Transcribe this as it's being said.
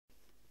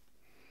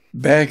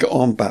Beg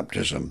on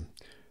Baptism,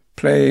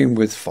 Playing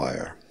with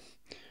Fire.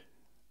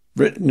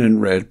 Written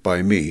and read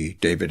by me,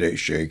 David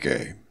H.J.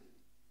 Gay.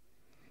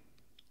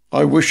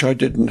 I wish I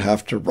didn't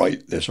have to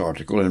write this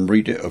article and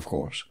read it, of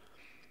course,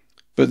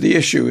 but the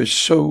issue is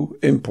so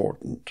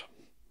important.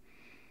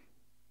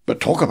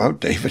 But talk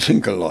about David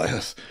and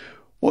Goliath.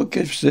 What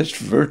gives this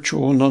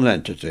virtual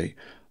nonentity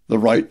the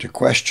right to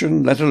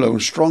question, let alone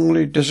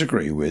strongly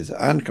disagree with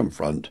and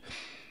confront,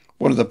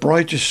 one of the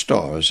brightest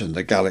stars in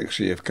the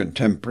galaxy of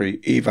contemporary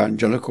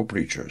evangelical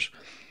preachers,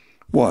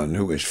 one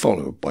who is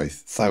followed by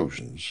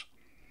thousands?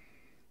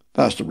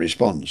 That's the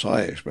response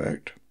I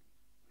expect.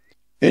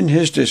 In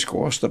his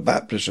discourse, The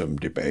Baptism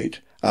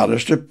Debate,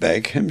 Alistair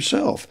Begg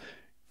himself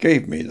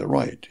gave me the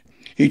right.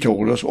 He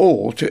told us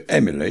all to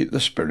emulate the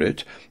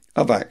spirit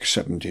of Acts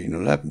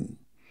 17:11.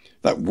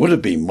 That would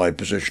have been my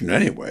position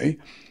anyway,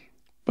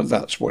 but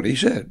that's what he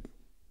said.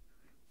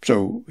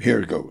 So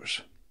here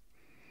goes.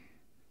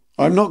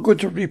 I'm not going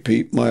to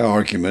repeat my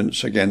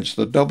arguments against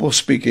the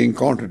double-speaking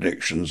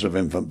contradictions of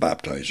infant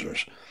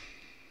baptizers,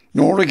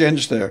 nor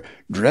against their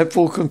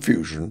dreadful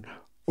confusion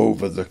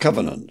over the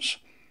covenants,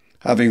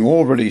 having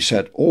already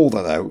set all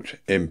that out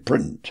in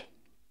print.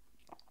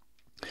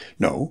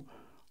 No,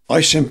 I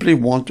simply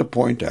want to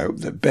point out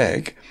that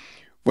Begg,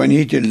 when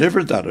he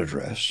delivered that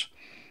address,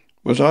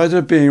 was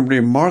either being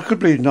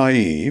remarkably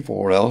naive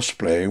or else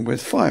playing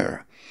with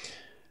fire.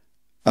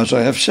 As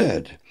I have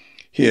said,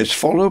 he is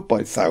followed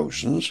by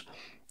thousands,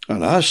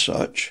 and as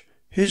such,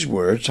 his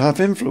words have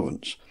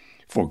influence,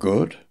 for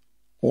good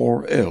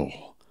or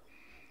ill.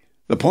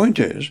 The point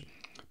is,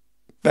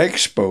 Begg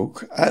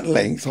spoke at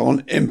length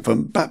on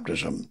infant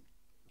baptism,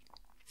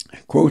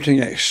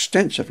 quoting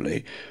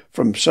extensively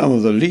from some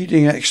of the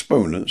leading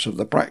exponents of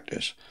the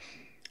practice.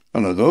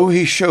 And although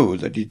he showed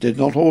that he did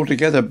not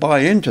altogether buy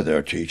into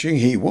their teaching,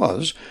 he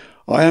was,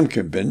 I am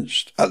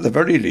convinced, at the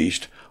very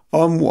least,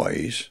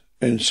 unwise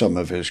in some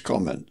of his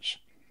comments.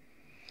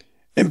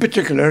 In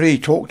particular, he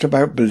talked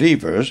about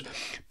believers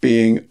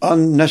being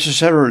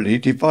unnecessarily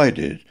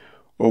divided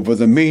over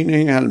the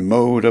meaning and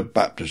mode of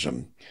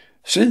baptism,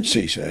 since,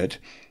 he said,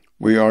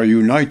 we are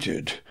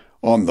united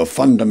on the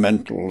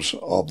fundamentals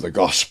of the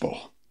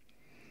gospel.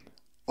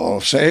 I'll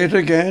say it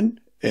again,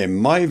 in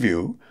my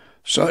view,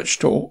 such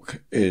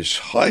talk is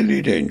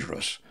highly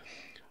dangerous.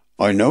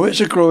 I know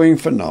it's a growing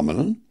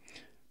phenomenon.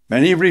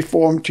 Many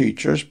Reformed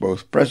teachers,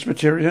 both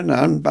Presbyterian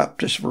and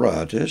Baptist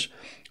varieties,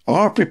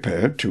 are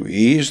prepared to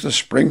ease the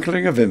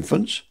sprinkling of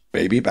infants,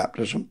 baby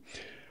baptism,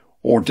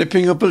 or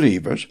dipping of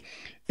believers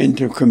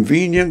into a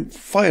convenient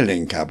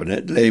filing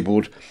cabinet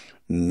labelled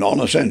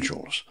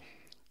non-essentials,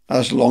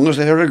 as long as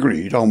they are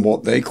agreed on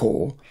what they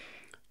call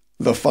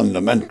the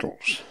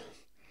fundamentals.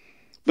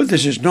 But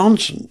this is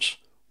nonsense.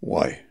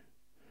 Why?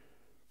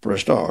 For a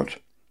start,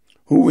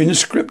 who in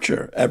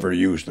Scripture ever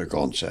used the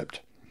concept?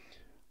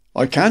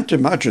 I can't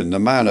imagine the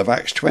man of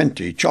Acts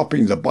 20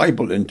 chopping the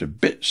Bible into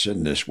bits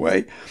in this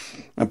way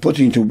and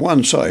putting to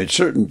one side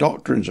certain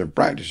doctrines and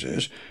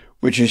practices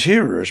which his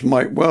hearers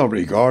might well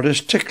regard as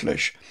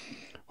ticklish,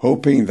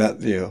 hoping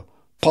that the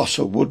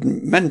apostle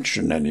wouldn't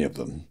mention any of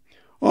them.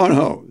 Oh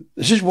no,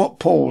 this is what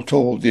Paul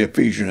told the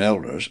Ephesian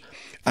elders,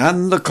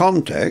 and the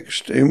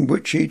context in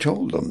which he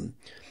told them.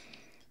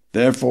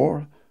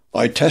 Therefore,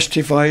 I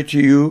testify to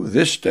you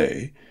this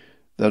day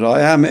that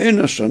I am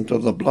innocent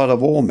of the blood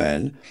of all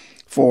men,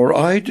 for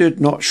I did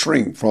not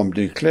shrink from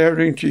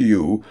declaring to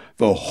you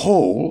the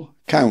whole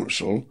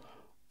counsel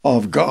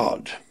of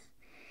God.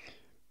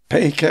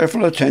 Pay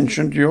careful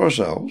attention to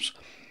yourselves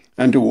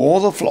and to all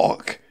the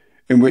flock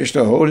in which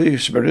the Holy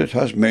Spirit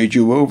has made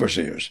you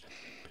overseers,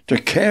 to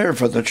care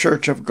for the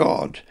church of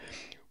God,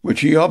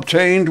 which he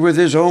obtained with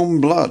his own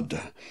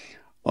blood.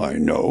 I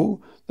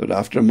know that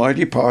after my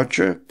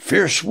departure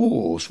fierce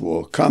wolves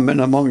will come in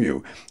among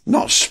you,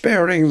 not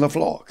sparing the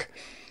flock,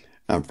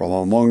 and from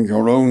among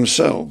your own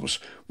selves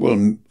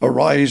will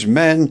arise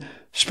men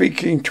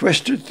speaking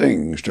twisted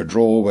things to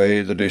draw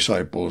away the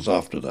disciples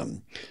after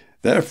them.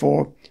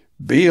 Therefore,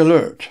 be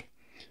alert,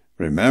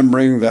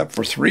 remembering that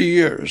for 3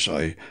 years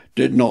I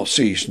did not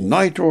cease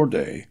night or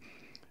day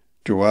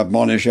to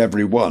admonish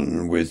every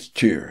one with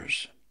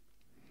tears.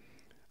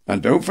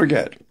 And don't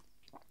forget,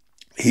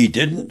 he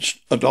didn't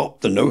adopt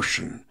the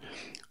notion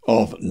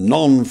of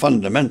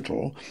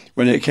non-fundamental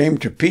when it came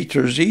to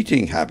Peter's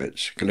eating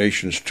habits,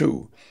 Galatians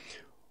 2.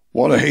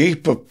 What a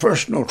heap of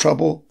personal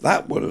trouble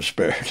that would have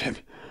spared him.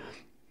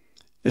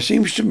 It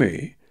seems to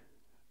me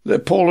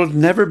that Paul had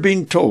never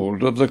been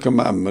told of the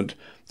commandment,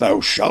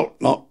 "Thou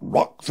shalt not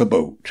rock the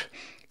boat,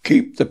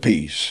 keep the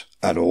peace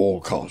at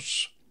all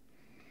costs."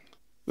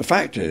 The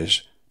fact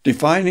is,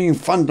 defining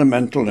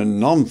fundamental and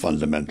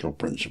non-fundamental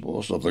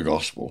principles of the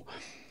gospel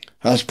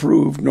has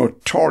proved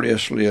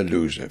notoriously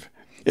elusive.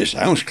 It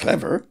sounds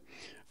clever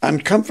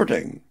and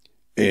comforting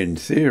in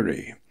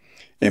theory.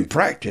 In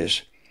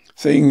practice,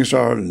 things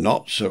are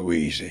not so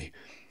easy.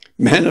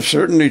 Men have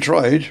certainly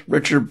tried,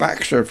 Richard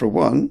Baxter for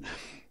one,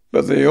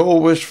 but they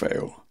always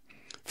fail.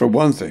 For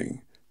one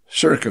thing,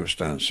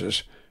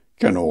 circumstances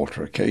can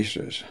alter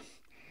cases.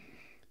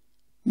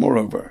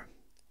 Moreover,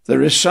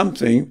 there is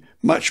something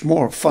much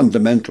more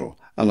fundamental,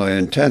 and I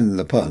intend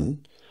the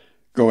pun,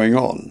 going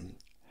on.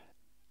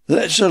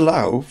 Let's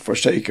allow, for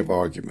sake of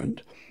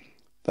argument,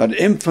 that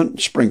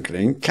infant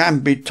sprinkling can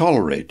be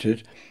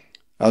tolerated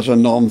as a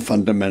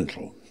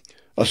non-fundamental,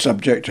 a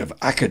subject of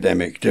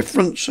academic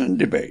difference and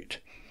debate.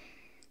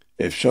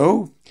 If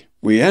so,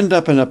 we end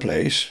up in a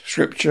place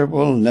Scripture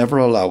will never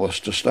allow us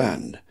to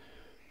stand.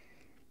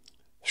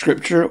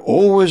 Scripture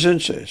always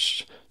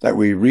insists that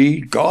we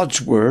read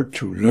God's Word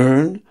to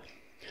learn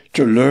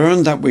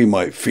that we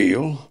might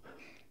feel,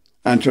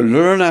 and to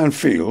learn and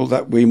feel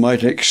that we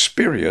might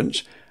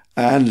experience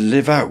and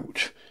live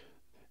out.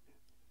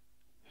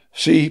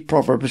 See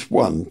Proverbs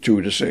 1,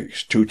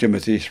 2-6, 2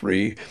 Timothy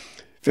 3,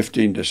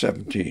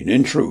 15-17.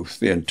 In truth,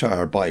 the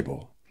entire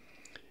Bible.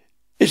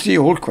 It's the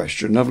old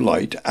question of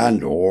light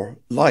and or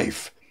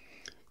life.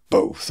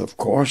 Both, of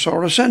course,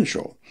 are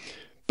essential.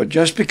 But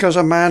just because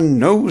a man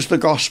knows the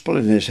gospel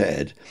in his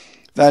head,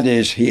 that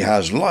is, he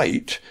has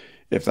light,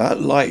 if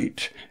that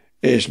light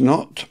is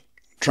not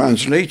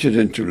translated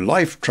into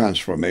life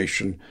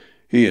transformation,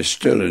 he is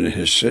still in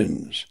his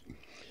sins.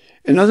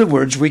 In other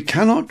words, we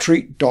cannot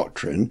treat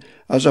doctrine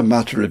as a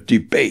matter of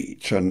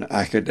debate, an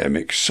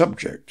academic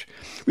subject.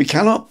 We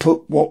cannot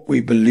put what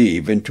we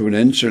believe into an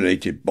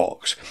insulated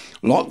box,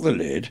 lock the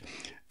lid,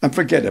 and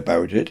forget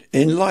about it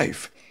in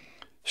life.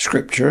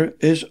 Scripture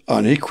is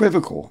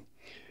unequivocal.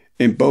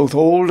 In both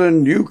Old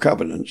and New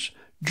Covenants,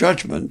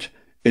 judgment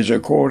is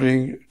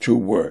according to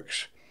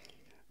works.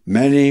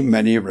 Many,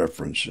 many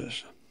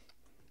references.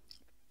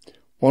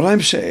 What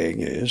I'm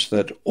saying is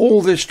that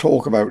all this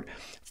talk about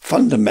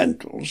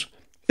fundamentals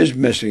is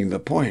missing the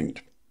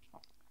point.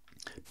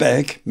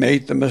 Beck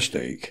made the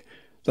mistake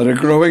that a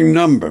growing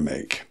number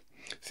make.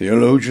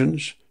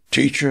 Theologians,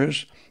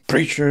 teachers,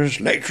 preachers,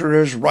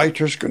 lecturers,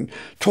 writers can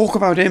talk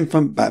about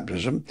infant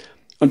baptism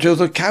until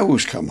the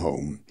cows come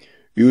home,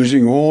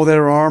 using all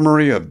their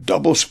armoury of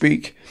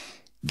doublespeak,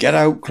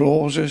 get-out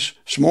clauses,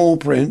 small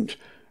print,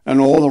 and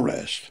all the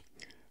rest.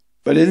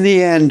 But in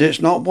the end,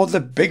 it's not what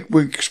the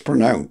bigwigs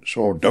pronounce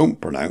or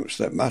don't pronounce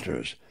that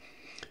matters.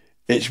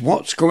 It's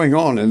what's going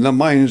on in the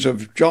minds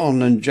of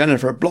John and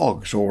Jennifer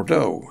Bloggs or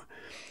Doe,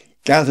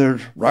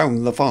 gathered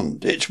round the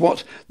font. It's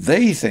what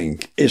they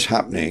think is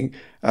happening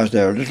as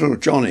their little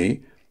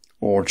Johnny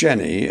or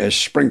Jenny is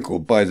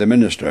sprinkled by the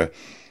minister,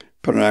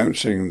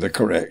 pronouncing the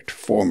correct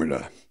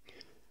formula.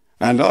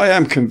 And I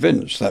am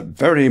convinced that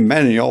very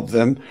many of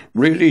them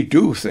really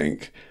do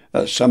think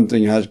that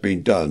something has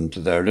been done to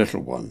their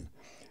little one.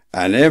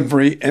 And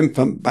every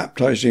infant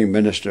baptizing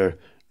minister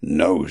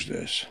knows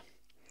this.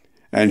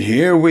 And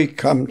here we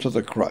come to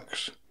the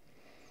crux.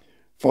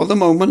 For the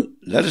moment,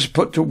 let us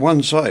put to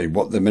one side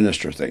what the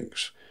minister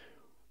thinks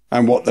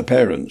and what the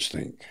parents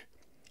think.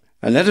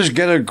 And let us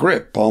get a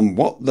grip on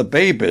what the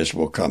babies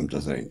will come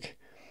to think.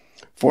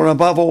 For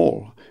above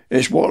all,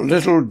 it's what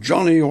little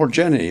Johnny or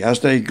Jenny, as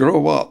they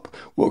grow up,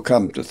 will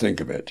come to think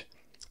of it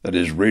that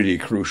is really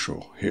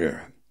crucial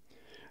here.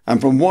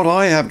 And from what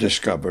I have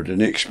discovered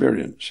in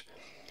experience,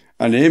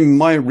 and in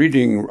my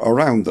reading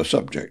around the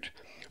subject,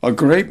 a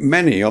great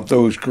many of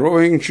those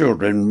growing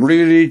children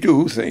really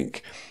do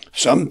think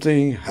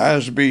something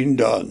has been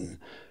done,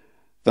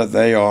 that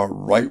they are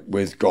right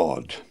with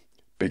God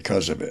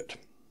because of it.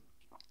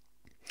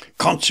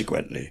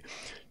 Consequently,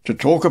 to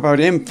talk about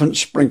infant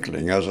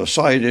sprinkling as a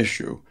side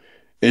issue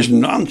is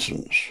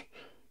nonsense,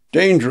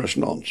 dangerous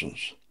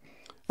nonsense.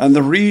 And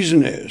the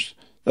reason is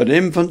that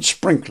infant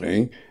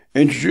sprinkling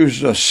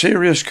introduces a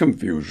serious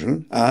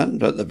confusion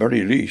and, at the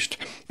very least,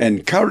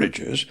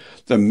 encourages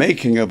the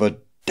making of a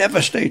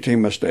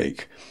devastating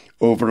mistake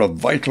over a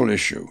vital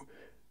issue,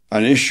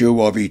 an issue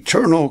of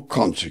eternal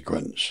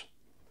consequence.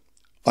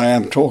 I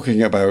am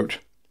talking about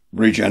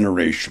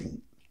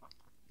regeneration.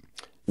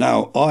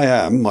 Now, I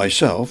am,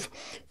 myself,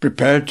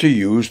 prepared to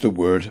use the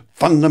word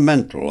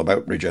fundamental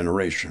about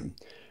regeneration,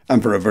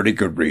 and for a very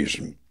good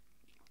reason.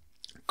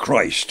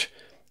 Christ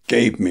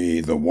gave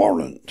me the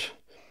warrant.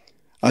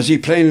 As he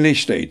plainly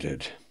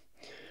stated,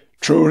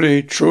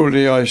 "Truly,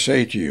 truly, I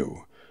say to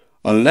you,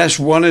 unless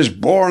one is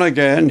born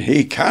again,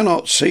 he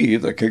cannot see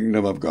the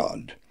kingdom of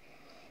God.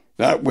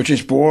 That which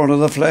is born of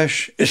the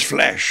flesh is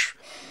flesh,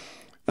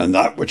 and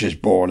that which is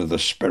born of the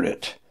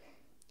Spirit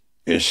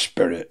is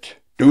spirit.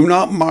 Do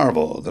not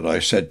marvel that I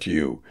said to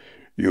you,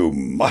 you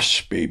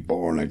must be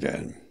born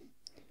again."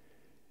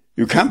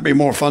 You can't be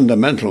more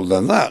fundamental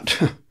than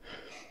that.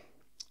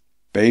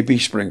 Baby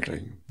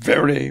sprinkling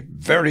very,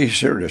 very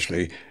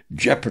seriously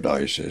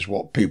jeopardizes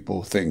what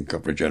people think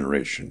of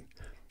regeneration,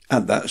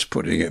 and that's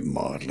putting it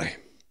mildly.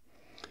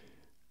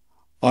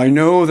 I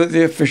know that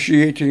the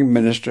officiating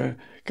minister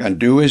can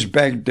do as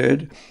Begg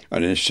did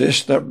and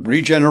insist that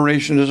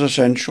regeneration is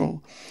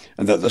essential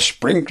and that the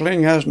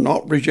sprinkling has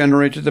not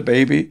regenerated the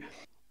baby,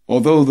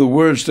 although the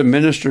words the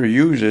minister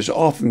uses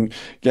often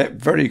get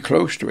very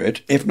close to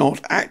it, if not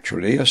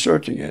actually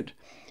asserting it.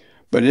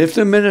 But if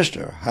the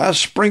minister has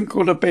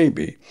sprinkled a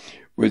baby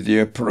with the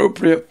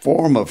appropriate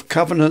form of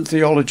covenant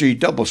theology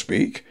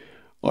doublespeak,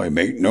 I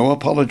make no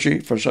apology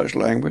for such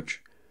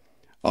language,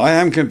 I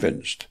am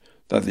convinced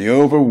that the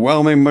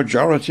overwhelming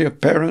majority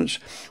of parents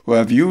who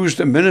have used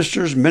the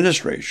minister's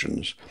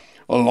ministrations,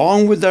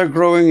 along with their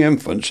growing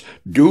infants,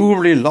 do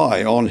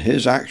rely on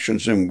his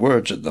actions and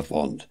words at the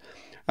font,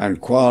 and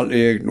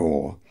quietly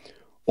ignore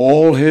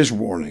all his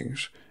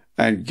warnings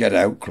and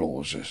get-out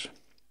clauses.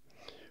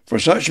 For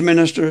such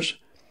ministers,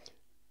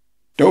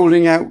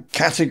 doling out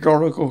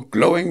categorical,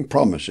 glowing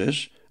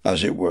promises,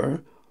 as it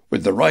were,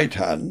 with the right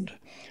hand,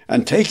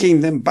 and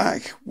taking them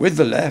back with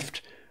the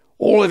left,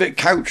 all of it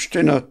couched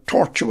in a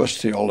tortuous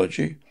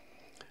theology,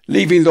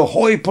 leaving the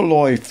hoi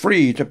polloi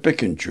free to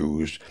pick and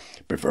choose,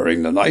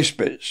 preferring the nice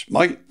bits,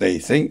 might, they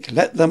think,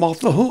 let them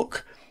off the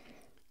hook.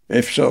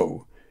 If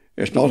so,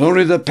 it's not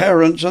only the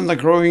parents and the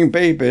growing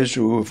babies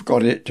who have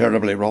got it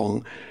terribly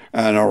wrong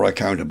and are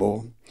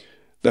accountable.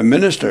 The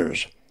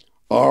ministers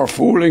are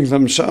fooling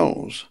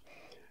themselves,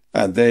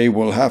 and they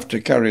will have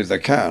to carry the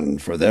can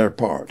for their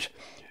part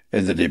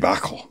in the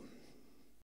debacle.